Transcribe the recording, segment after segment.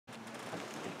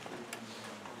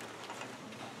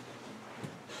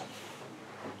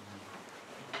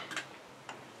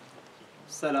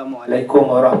Assalamualaikum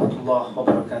warahmatullahi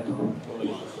wabarakatuh.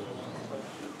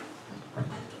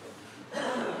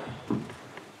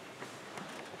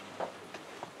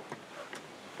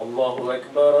 Allahu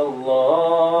Akbar,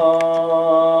 Allahu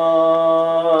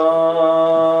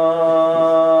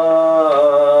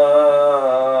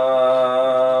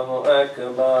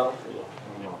Akbar,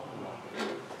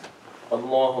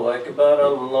 Allahu Akbar,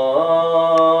 Allahu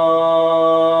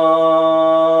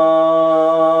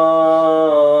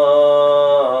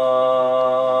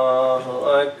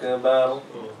Akbar.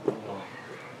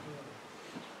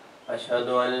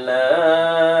 Ashhadu an la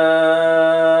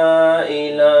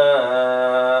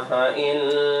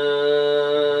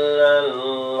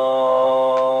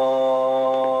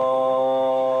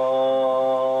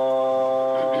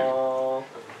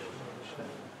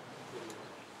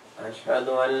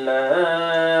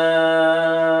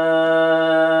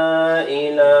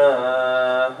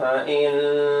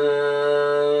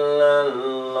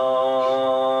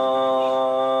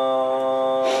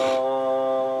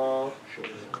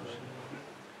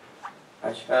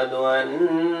أشهد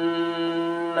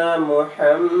أن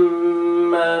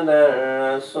محمدا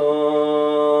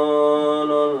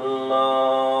رسول الله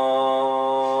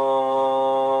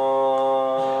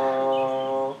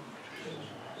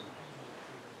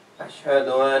أشهد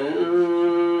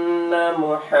أن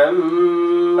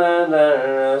محمدا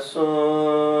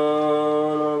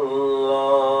رسول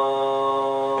الله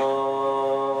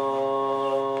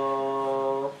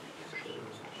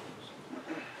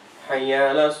حي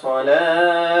على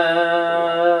الصلاة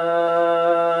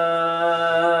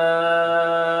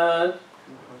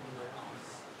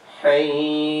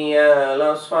حي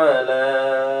على الصلاة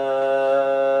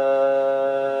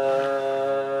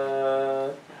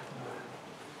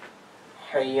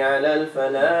حي على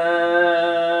الفلاح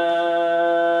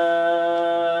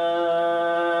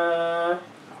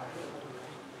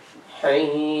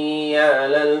حي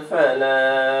على الفلاح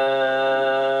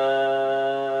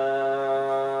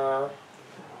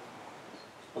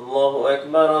الله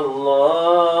أكبر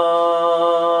الله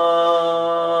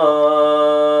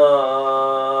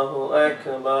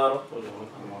أكبر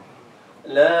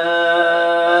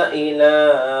لا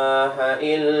إله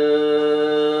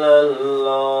إلا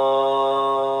الله.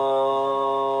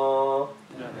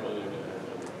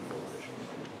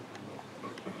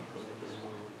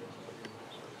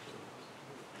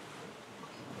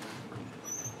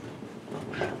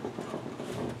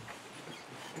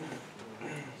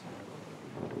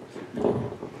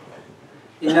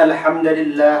 إن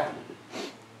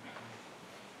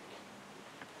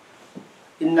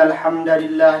الحمد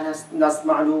لله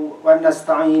نسمع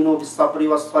ونستعين بالصبر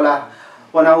والصلاة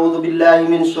ونعوذ بالله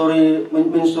من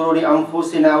شرور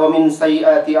أنفسنا ومن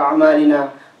سيئات أعمالنا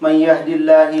من يهد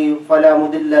الله فلا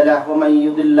مضل له ومن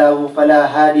يضلل فلا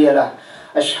هادي له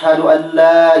أشهد أن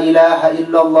لا إله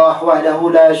إلا الله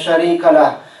وحده لا شريك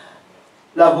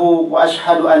له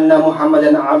وأشهد أن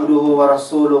محمدا عبده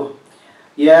ورسوله.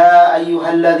 يا أيها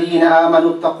الذين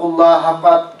آمنوا اتقوا الله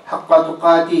حق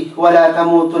تقاته ولا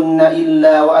تموتن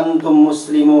إلا وأنتم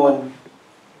مسلمون.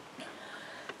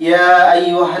 يا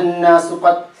أيها الناس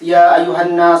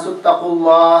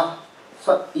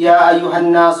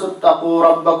اتقوا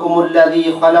ربكم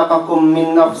الذي خلقكم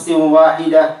من نفس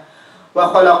واحدة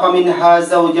وخلق منها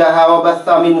زوجها وبث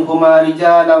منهما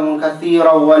رجالا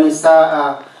كثيرا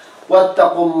ونساء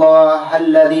واتقوا الله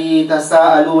الذي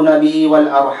تساءلون به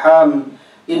والأرحام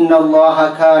إن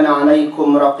الله كان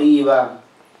عليكم رقيبا.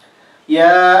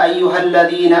 يا أيها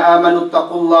الذين آمنوا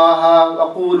اتقوا الله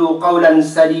وقولوا قولا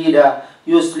سديدا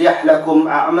يصلح لكم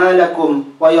أعمالكم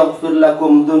ويغفر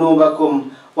لكم ذنوبكم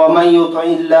ومن يطع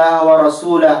الله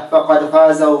ورسوله فقد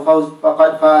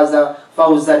فاز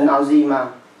فوزا عظيما.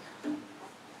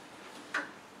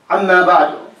 أما بعد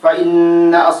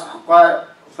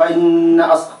فإن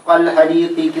أصدق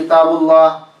الحديث كتاب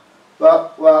الله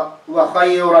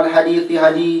وخير الحديث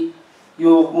هدي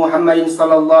محمد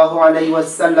صلى الله عليه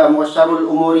وسلم وشر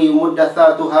الأمور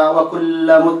محدثاتها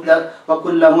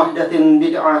وكل محدث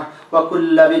بدعة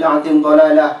وكل بدعة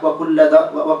ضلالة وكل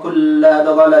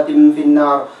ضلالة في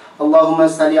النار. اللهم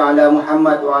صل على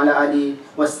محمد وعلى آله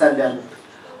وسلم.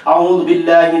 أعوذ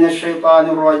بالله من الشيطان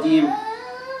الرجيم.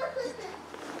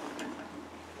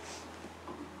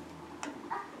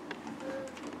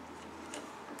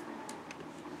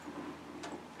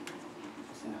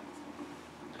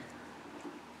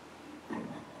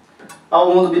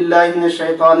 أعوذ بالله من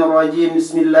الشيطان الرجيم.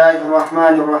 بسم الله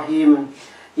الرحمن الرحيم.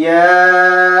 يا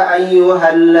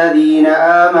أيها الذين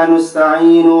آمنوا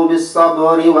استعينوا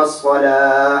بالصبر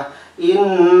والصلاة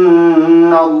إن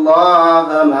الله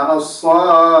مع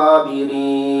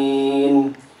الصابرين.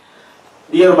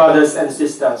 Dear brothers and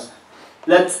sisters,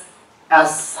 Let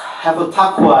us have a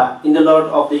taqwa in the Lord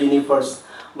of the universe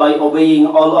by obeying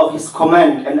all of His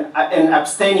command and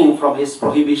abstaining from His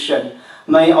prohibition.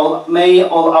 May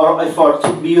all our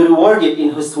effort be rewarded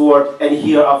in His word and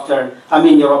hereafter.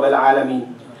 Amin ya Rabbal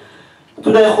Alameen.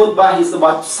 Today's khutbah is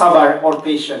about sabar or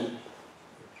patience.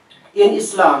 In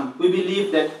Islam, we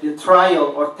believe that the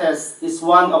trial or test is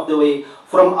one of the way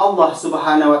from Allah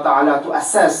subhanahu wa ta'ala to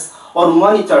assess or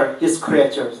monitor His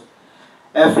creatures.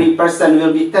 Every person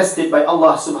will be tested by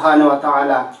Allah subhanahu wa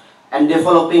ta'ala, and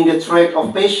developing the trait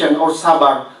of patience or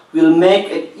sabar will make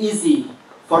it easy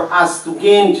for us to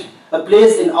gain a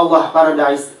place in Allah's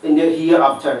paradise in the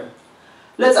hereafter.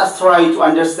 Let us try to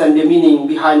understand the meaning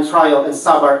behind trial and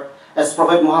sabar, as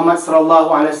Prophet Muhammad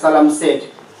sallallahu alaihi wasallam said,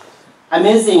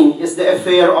 "Amazing is the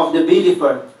affair of the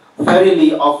believer.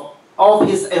 Verily, of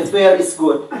his affair is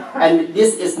good, and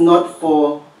this is not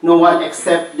for no one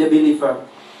except the believer.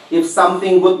 If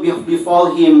something good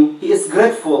befall him, he is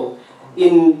grateful,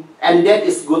 and that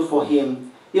is good for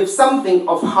him. If something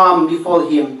of harm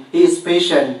befall him, he is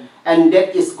patient, and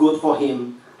that is good for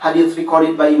him." Hadith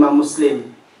recorded by Imam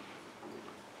Muslim.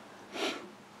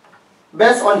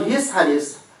 Based on his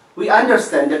hadith, we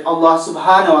understand that Allah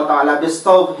subhanahu wa ta'ala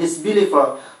bestowed His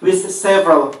believer with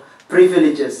several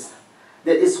privileges.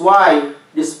 That is why,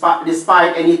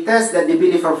 despite any test that the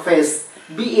believer faces,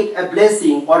 be it a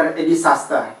blessing or a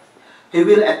disaster, he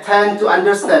will attempt to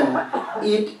understand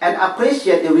it and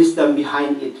appreciate the wisdom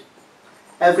behind it.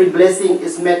 Every blessing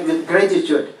is met with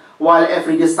gratitude, while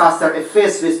every disaster is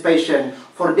faced with patience,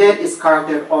 for that is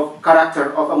character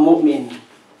of a mu'min.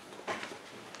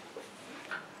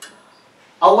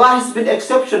 Allah has been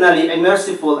exceptionally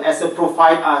merciful as He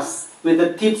provides us with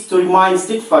the tips to remain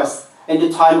steadfast in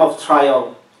the time of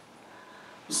trial.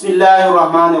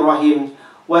 Bismillahirrahmanirrahim.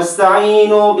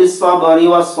 وَاسْتَعِينُوا بِالصَّبْرِ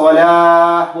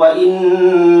وَالصَّلَاةِ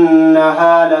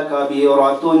وَإِنَّهَا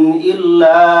لَكَبِيرَةٌ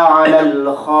إِلَّا عَلَى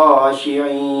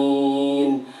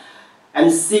الْخَاشِعِينَ. And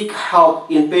seek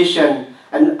help in patience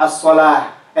and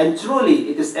as-salah, and truly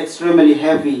it is extremely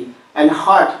heavy and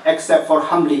hard except for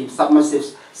humbly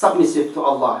submissive to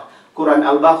Allah. Quran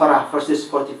Al-Baqarah verses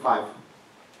 45.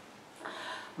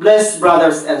 Blessed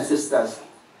brothers and sisters,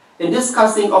 in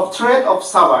discussing of trait of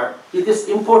sabar, it is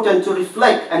important to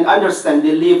reflect and understand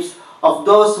the lives of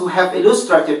those who have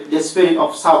illustrated the spirit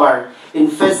of sabar in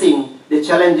facing the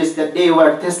challenges that they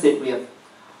were tested with.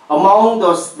 Among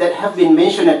those that have been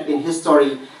mentioned in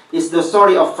history is the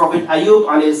story of Prophet Ayub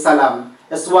alayhi salam,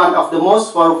 as one of the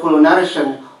most powerful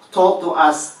narration told to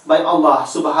us by Allah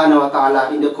subhanahu wa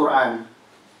ta'ala in the Quran.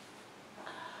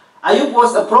 Ayub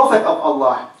was a prophet of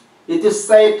Allah. It is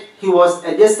said he was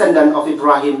a descendant of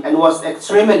Ibrahim and was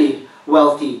extremely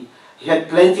wealthy. He had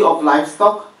plenty of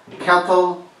livestock,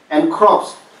 cattle, and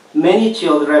crops, many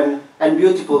children, and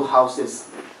beautiful houses.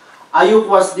 Ayub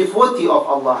was devotee of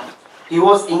Allah. He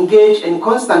was engaged in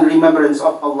constant remembrance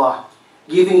of Allah,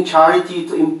 giving charity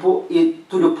to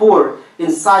the poor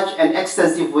in such an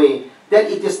extensive way that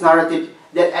it is narrated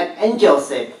that an angel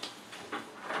said,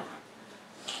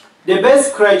 "The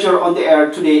best creature on the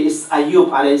earth today is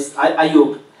Ayub,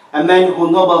 a man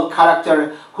who noble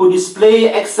character, who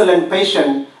display excellent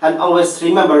patience and always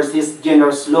remembers his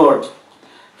generous Lord.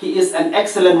 He is an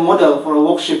excellent model for a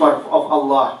worshipper of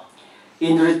Allah.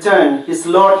 In return, his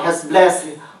Lord has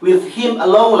blessed with him a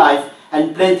long life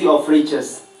and plenty of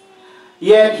riches.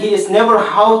 Yet he is never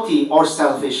haughty or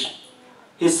selfish.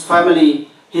 His family,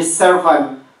 his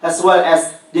servant, as well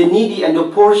as the needy and the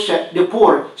poor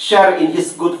share in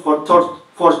his good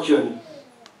fortune.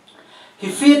 He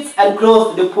feeds and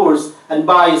clothes the poor and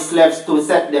buys slaves to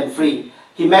set them free.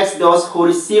 He makes those who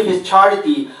receive his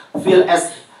charity feel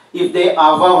as if they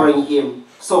are devouring him.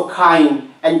 So kind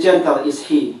and gentle is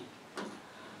he."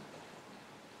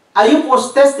 Ayub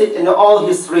was tested in all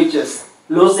his riches,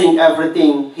 losing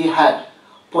everything he had,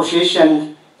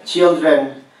 possession,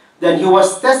 children. Then he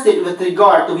was tested with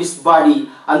regard to his body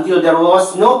until there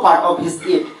was no part of his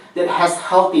it that has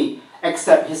healthy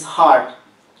except his heart.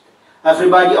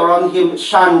 Everybody around him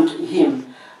shunned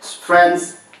him,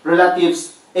 friends,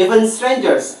 relatives, even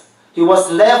strangers. He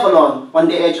was left alone on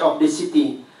the edge of the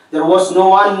city. There was no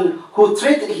one who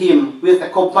treated him with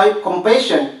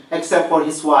compassion except for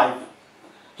his wife.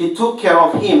 He took care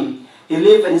of him. He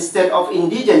lived in a state of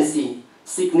indigency,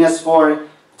 sickness for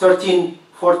 13,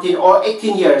 14, or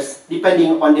 18 years,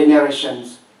 depending on the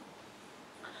narrations.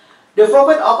 The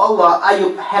Prophet of Allah,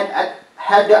 Ayub,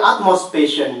 had the utmost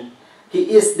patience.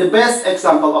 He is the best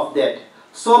example of that.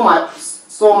 So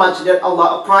much that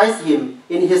Allah apprised him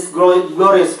in His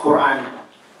glorious Quran.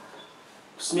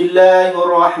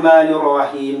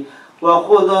 Bismillahirrahmanirrahim.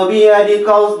 وخذ بيدك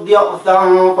ضغثا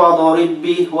فاضرب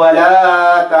به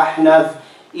ولا تحنث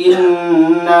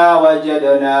إنا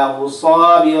وجدناه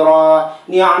صابرا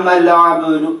نعم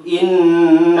العبد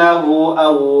إنه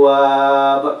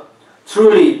أواب.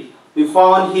 Truly, we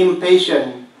found him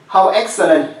patient. How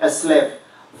excellent a slave.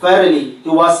 Verily, he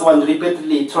was one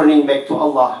repeatedly turning back to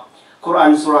Allah.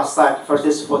 Quran Surah Sad,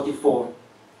 verses 44.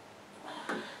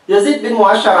 Yazid bin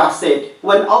Muasharah said,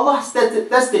 when Allah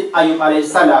tested Ayub alayhi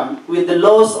salam with the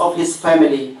loss of his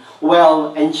family,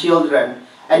 wealth and children,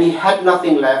 and he had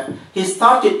nothing left, he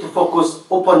started to focus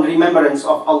upon remembrance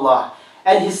of Allah.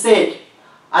 And he said,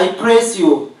 I praise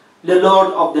you, the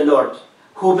Lord of the Lord,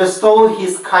 who bestowed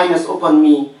his kindness upon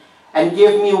me and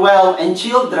gave me wealth and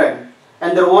children.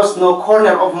 And there was no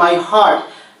corner of my heart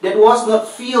that was not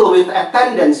filled with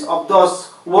attendance of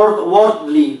those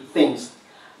worldly things.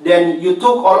 Then you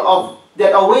took all of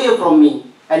that away from me,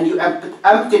 and you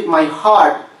emptied my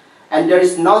heart, and there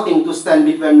is nothing to stand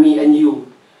between me and you.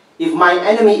 If my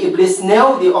enemy Iblis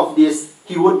knew of this,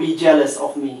 he would be jealous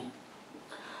of me.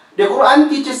 The Quran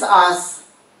teaches us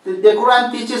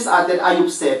that Ayub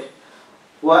said,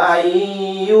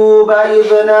 وَأَيُّوبَ إِذْ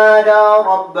نَادَى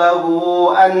رَبَّهُ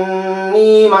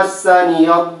أَنِّي مَسَّنِيَ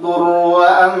الضُّرُّ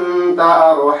وَأَنْتَ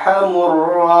أَرْحَمُ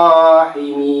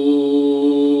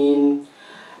الرَّاحِمِينَ.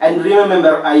 And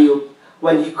remember Ayub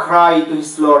when he cried to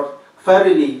his Lord,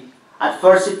 verily,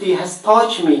 adversity has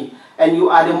touched me, and you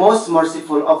are the most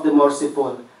merciful of the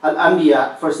merciful.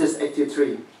 Al-Anbiya, verses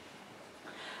 83.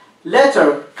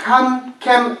 Later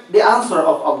came the answer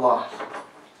of Allah.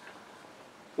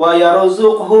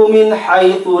 وَيَرْزُقْهُ مِنْ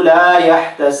حَيْثُ لَا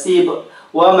يَحْتَسِبُ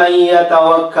وَمَنْ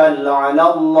يَتَوَكَّلْ عَلَى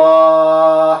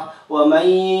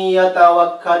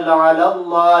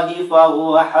اللَّهِ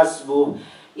فَهُوَ حَسْبُهُ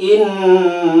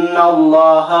إِنَّ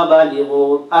اللَّهَ بَالِغُ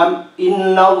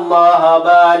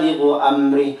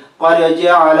أَمْرِهِ قَدْ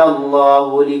جَعَلَ اللَّهُ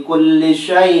لِكُلِّ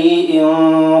شَيْءٍ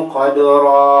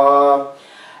قَدْرًا.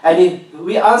 And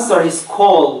we answer his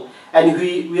call, and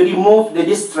we remove the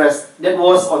distress that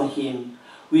was on him.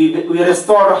 We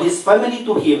restore his family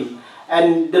to him,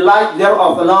 and the light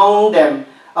thereof along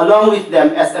with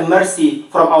them as a mercy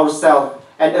from ourselves,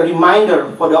 and a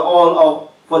reminder for all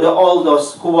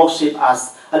those who worship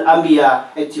us.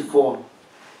 Al-Anbiya 84.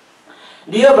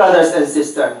 Dear brothers and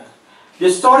sisters,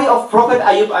 the story of Prophet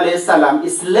Ayub alayhi salam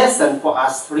is lesson for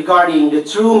us regarding the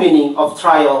true meaning of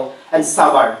trial and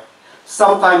sabr.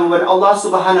 Sometimes when Allah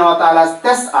subhanahu wa ta'ala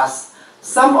tests us,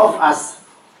 some of us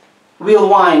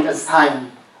will whine and sigh.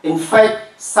 In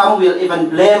fact, some will even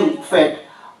blame fate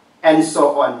and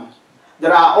so on.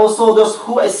 There are also those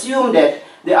who assume that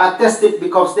they are tested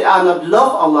because they are not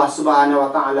loved Allah subhanahu wa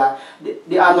ta'ala.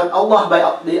 They are not loved by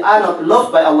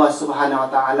Allah subhanahu wa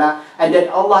ta'ala, and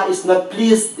that Allah is not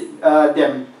pleased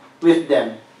with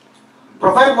them.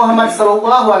 Prophet Muhammad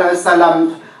sallallahu alaihi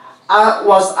wasallam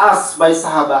was asked by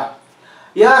Sahaba,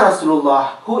 Ya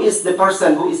Rasulullah, who is the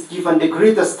person who is given the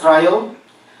greatest trial?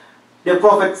 The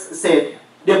Prophet said,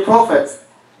 the prophets,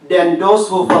 then those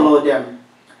who follow them.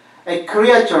 A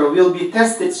creature will be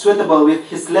tested suitable with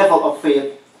his level of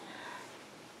faith.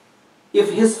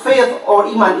 If his faith or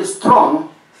iman is strong,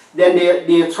 then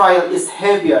the trial is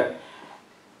heavier.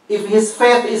 If his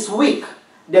faith is weak,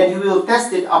 then he will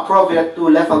test it appropriate to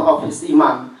level of his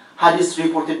iman. Hadith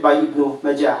reported by Ibn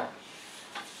Majah.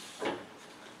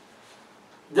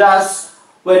 Thus,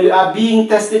 when we are being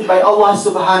tested by Allah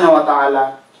subhanahu wa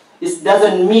ta'ala, it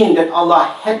doesn't mean that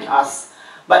Allah hates us,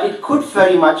 but it could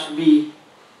very much be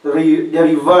the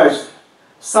reverse.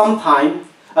 Sometimes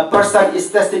a person is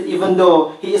tested even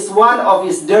though he is one of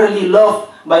his dearly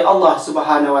loved by Allah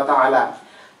subhanahu wa ta'ala.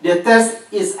 The test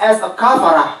is as a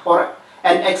kafarah or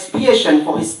an expiation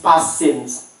for his past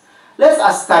sins. Let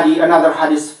us study another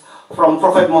hadith from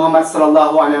Prophet Muhammad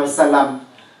sallallahu alaihi wasallam.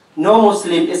 No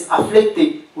Muslim is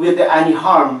afflicted with any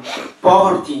harm,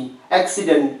 poverty,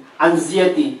 accident,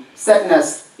 anxiety,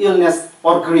 sadness, illness,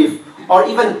 or grief, or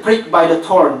even pricked by the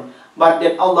thorn, but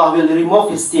that Allah will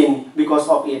remove his sin because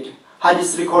of it.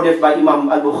 Hadith recorded by Imam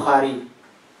al-Bukhari.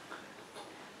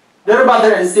 Dear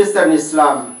brother and sister in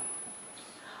Islam,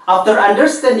 after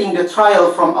understanding the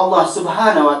trial from Allah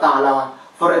subhanahu wa ta'ala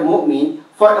for a mu'min,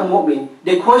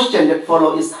 the question that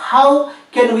follows is, how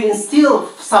can we instill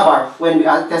sabr when we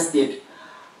are tested?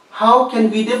 How can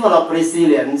we develop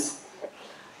resilience?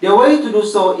 The way to do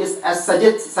so is as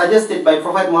suggested by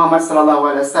Prophet Muhammad sallallahu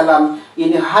alaihi wasallam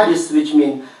in a hadith, which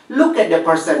means, look at the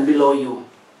person below you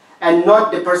and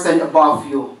not the person above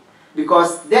you,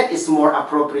 because that is more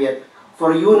appropriate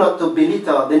for you not to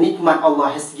belittle the nikmat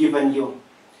Allah has given you.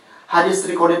 Hadith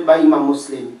recorded by Imam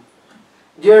Muslim.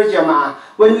 Dear Jama'ah,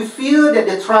 when we feel that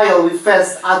the trial we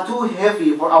face are too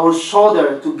heavy for our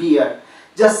shoulder to bear,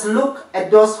 just look at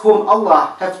those whom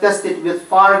Allah have tested with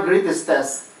far greater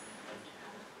tests.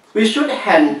 We should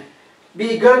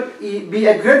be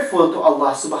grateful to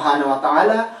Allah subhanahu wa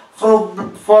ta'ala for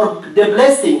the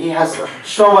blessing He has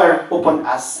showered upon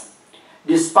us.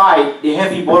 Despite the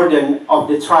heavy burden of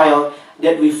the trial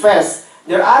that we face,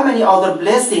 there are many other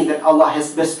blessings that Allah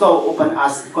has bestowed upon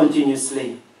us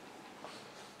continuously.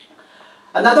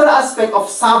 Another aspect of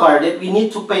sabr that we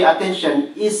need to pay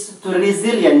attention is to the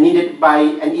resilience needed by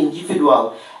an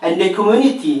individual and the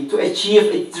community to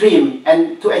achieve a dream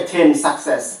and to attain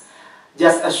success.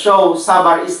 Just as so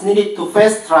sabr is needed to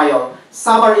face trial,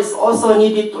 sabr is also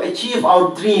needed to achieve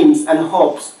our dreams and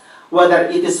hopes, whether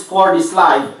it is for this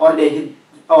life or the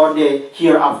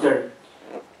hereafter.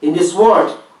 In this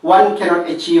world, one cannot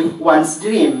achieve one's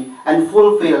dream and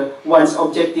fulfill one's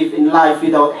objective in life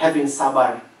without having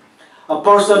sabr. A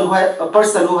person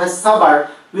who has sabr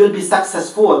will be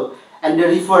successful, and the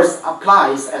reverse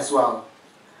applies as well.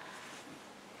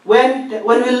 When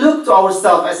we look to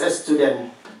ourselves as a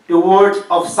student, the word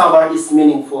of sabr is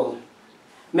meaningful.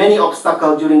 Many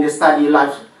obstacles during the study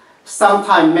life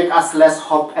sometimes make us less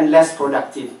hope and less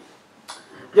productive.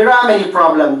 There are many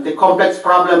problems. The complex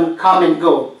problems come and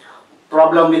go.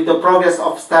 Problem with the progress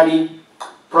of study,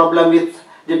 problem with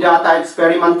the data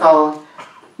experimental,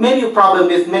 maybe a problem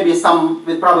with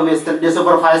the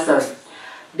supervisor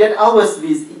that always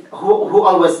busy, who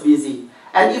always busy,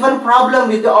 and even problem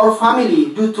with our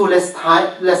family due to less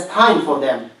time for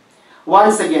them.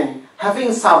 Once again, having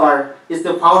sabr is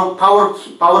the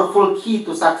powerful key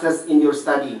to success in your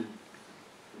study.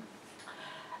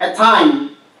 At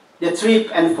times, they trip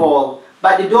and fall,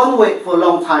 but they don't wait for a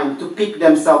long time to pick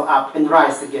themselves up and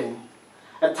rise again.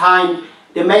 At times,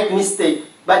 they make mistakes,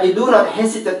 but they do not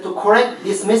hesitate to correct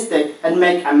this mistake and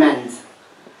make amends.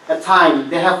 At times,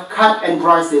 they have cut and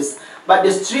bruises, but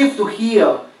they strive to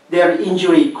heal their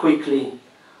injury quickly.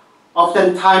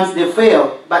 Oftentimes, they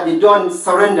fail, but they don't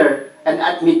surrender and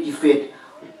admit defeat,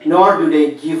 nor do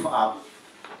they give up.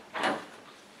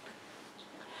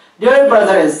 Dear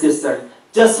brother and sister,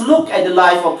 just look at the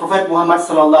life of Prophet Muhammad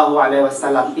sallallahu alaihi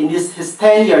wasallam in his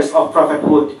 10 years of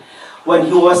prophethood, when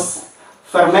he was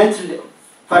fervently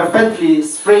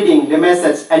spreading the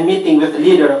message and meeting with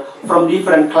leaders from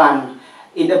different clans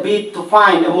in a bid to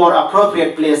find a more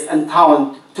appropriate place and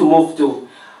town to move to.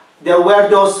 There were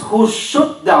those who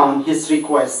shut down his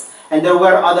request, and there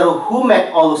were others who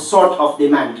made all sorts of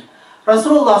demands.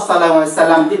 Rasulullah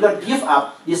ﷺ did not give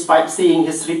up despite seeing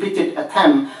his repeated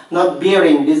attempt not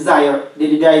bearing the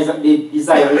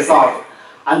desired result,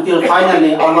 until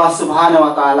finally Allah subhanahu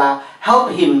wa ta'ala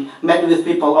helped him meet with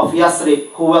people of Yasrib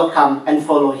who welcome and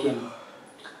follow him.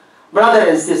 Brother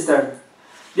and sister,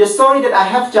 the story that I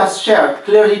have just shared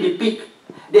clearly depicts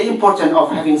the importance of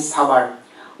having sabr,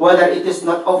 whether it is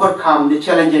not overcome the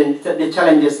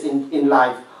challenges in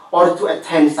life or to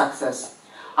attain success.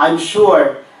 I'm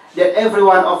sure that every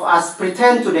one of us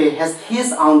pretend today has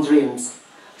his own dreams.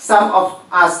 Some of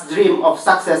us dream of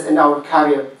success in our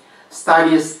career,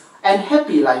 studies, and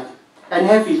happy life, and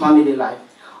happy family life.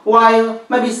 While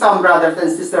maybe some brothers and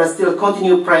sisters still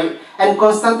continue pray and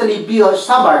constantly build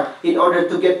sabr in order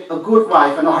to get a good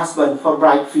wife and a husband for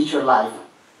bright future life.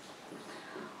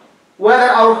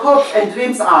 Whether our hopes and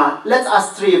dreams are, let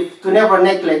us strive to never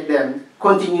neglect them,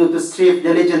 continue to strive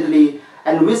diligently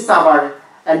and with sabr,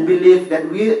 and believe that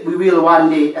we will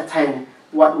one day attain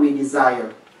what we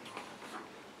desire.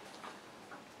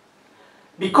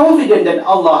 Be confident that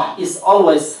Allah is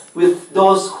always with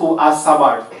those who are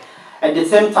sabr. At the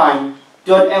same time,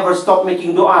 don't ever stop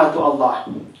making dua to Allah,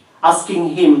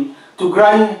 asking Him to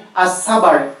grant us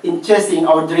sabr in chasing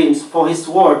our dreams for His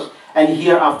word and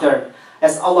hereafter.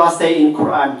 As Allah says in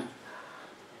Quran,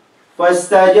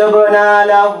 فَاسْتَجَبْنَا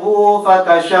لَهُ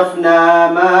فَكَشَفْنَا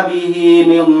مَا بِهِ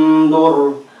مِنْ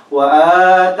ضُرٍّ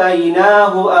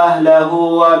وَآتَيْنَاهُ أَهْلَهُ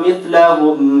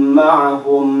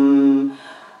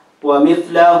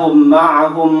وَمِثْلَهُمْ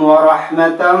مَعَهُمْ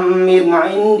وَرَحْمَةً مِنْ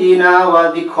عِنْدِنَا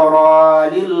وَذِكْرَى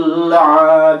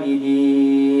لِلْعَابِدِينَ.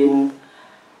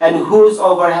 And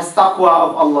whosoever has taqwa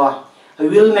of Allah, He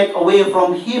will make a way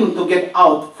from him to get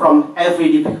out from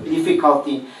every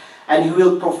difficulty, and He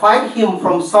will provide him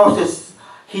from sources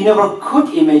he never could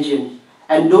imagine.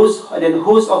 And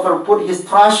whosoever put his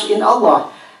trust in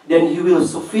Allah, then He will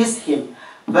suffice him.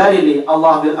 Verily,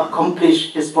 Allah will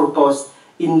accomplish His purpose.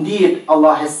 Indeed,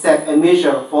 Allah has set a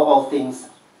measure for all things.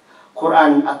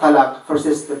 Quran At-Talaq,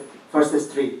 verses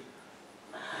 3.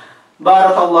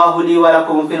 بارك الله لي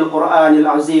ولكم في القرآن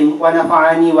العظيم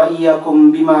ونفعني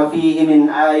وإياكم بما فيه من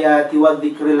آيات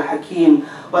والذكر الحكيم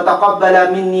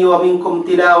وتقبل مني ومنكم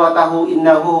تلاوته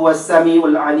إنه هو السميع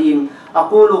العليم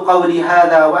أقول قولي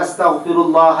هذا وأستغفر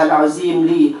الله العظيم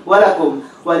لي ولكم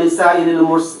ولسائر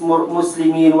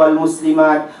المسلمين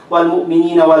والمسلمات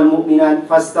والمؤمنين والمؤمنات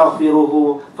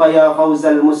فاستغفروه فيا فوز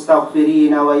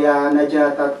المستغفرين ويا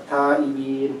نجاة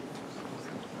التائبين.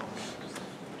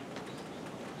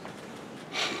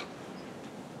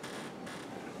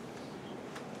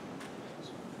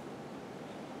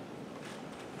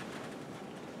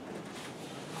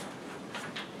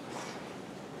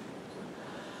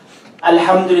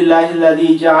 الحمد لله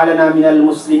الذي جعلنا من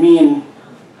المسلمين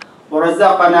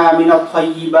ورزقنا من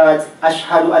الطيبات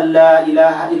أشهد أن لا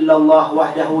إله إلا الله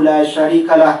وحده لا شريك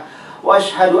له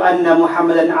وأشهد أن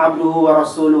محمدا عبده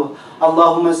ورسوله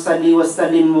اللهم صل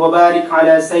وسلم وبارك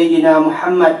على سيدنا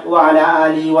محمد وعلى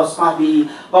آله وصحبه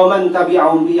ومن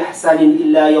تبعهم بإحسان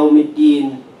إلى يوم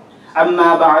الدين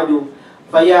أما بعد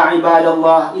فيا عباد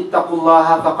الله اتقوا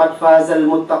الله فقد فاز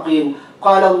المتقين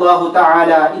قال الله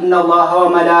تعالى إن الله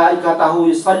وملائكته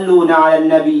يصلون على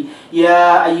النبي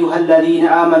يا أيها الذين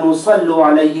آمنوا صلوا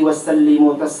عليه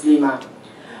وسلموا تسليما.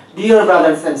 Dear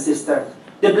brothers and sisters,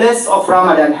 the blessing of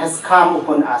Ramadan has come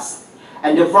upon us,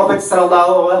 and the Prophet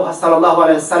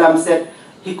ﷺ said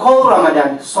he called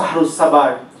Ramadan Shahrul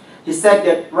Sabar. He said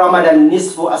that Ramadan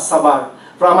nisfu as-sabar.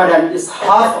 Ramadan is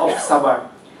half of sabar.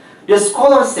 The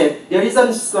scholar said the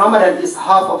reason Ramadan is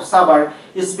half of sabar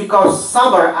is because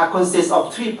sabar consists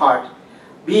of three parts: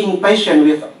 being patient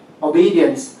with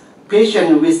obedience,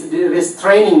 patient with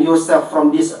restraining yourself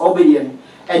from disobedience,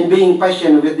 and being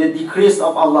patient with the decrees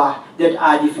of Allah that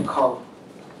are difficult.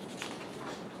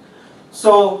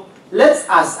 So let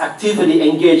us actively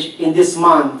engage in this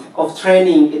month of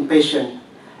training in patience,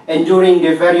 enduring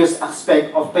the various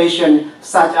aspects of patience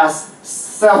such as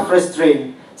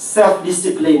self-restraint,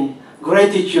 self-discipline,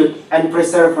 gratitude, and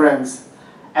perseverance.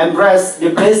 Embrace the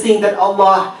blessing that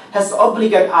Allah has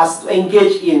obligated us to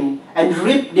engage in and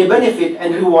reap the benefit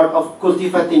and reward of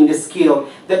cultivating the skill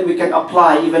that we can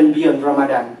apply even beyond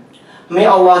Ramadan. May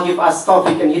Allah give us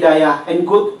tawfiq and hidayah and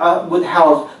good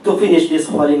health to finish this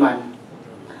holy month.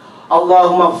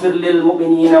 اللهم اغفر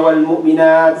للمؤمنين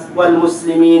والمؤمنات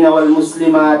والمسلمين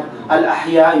والمسلمات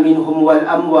الأحياء منهم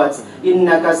والأموات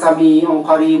إنك سميع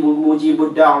قريب مجيب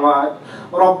الدعوات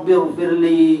رب اغفر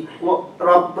لي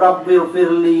رب اغفر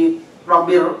لي رب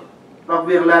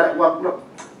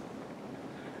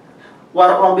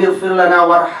اغفر لنا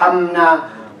وارحمنا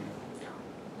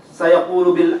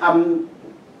سيقول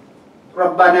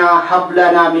ربنا هب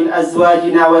لنا من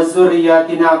أزواجنا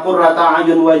وذرياتنا قرة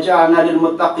أعين واجعلنا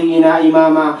للمتقين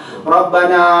إماما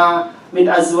ربنا من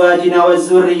أزواجنا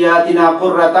وذرياتنا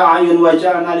قرة أعين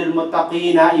واجعلنا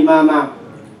للمتقين إماما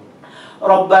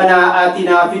ربنا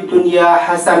آتنا في الدنيا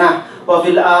حسنة وفي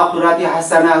الآخرة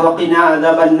حسنة وقنا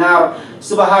عذاب النار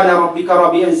سبحان ربك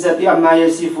رب العزة عما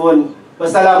يصفون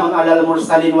وسلام على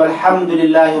المرسلين والحمد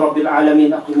لله رب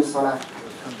العالمين. أقم الصلاة.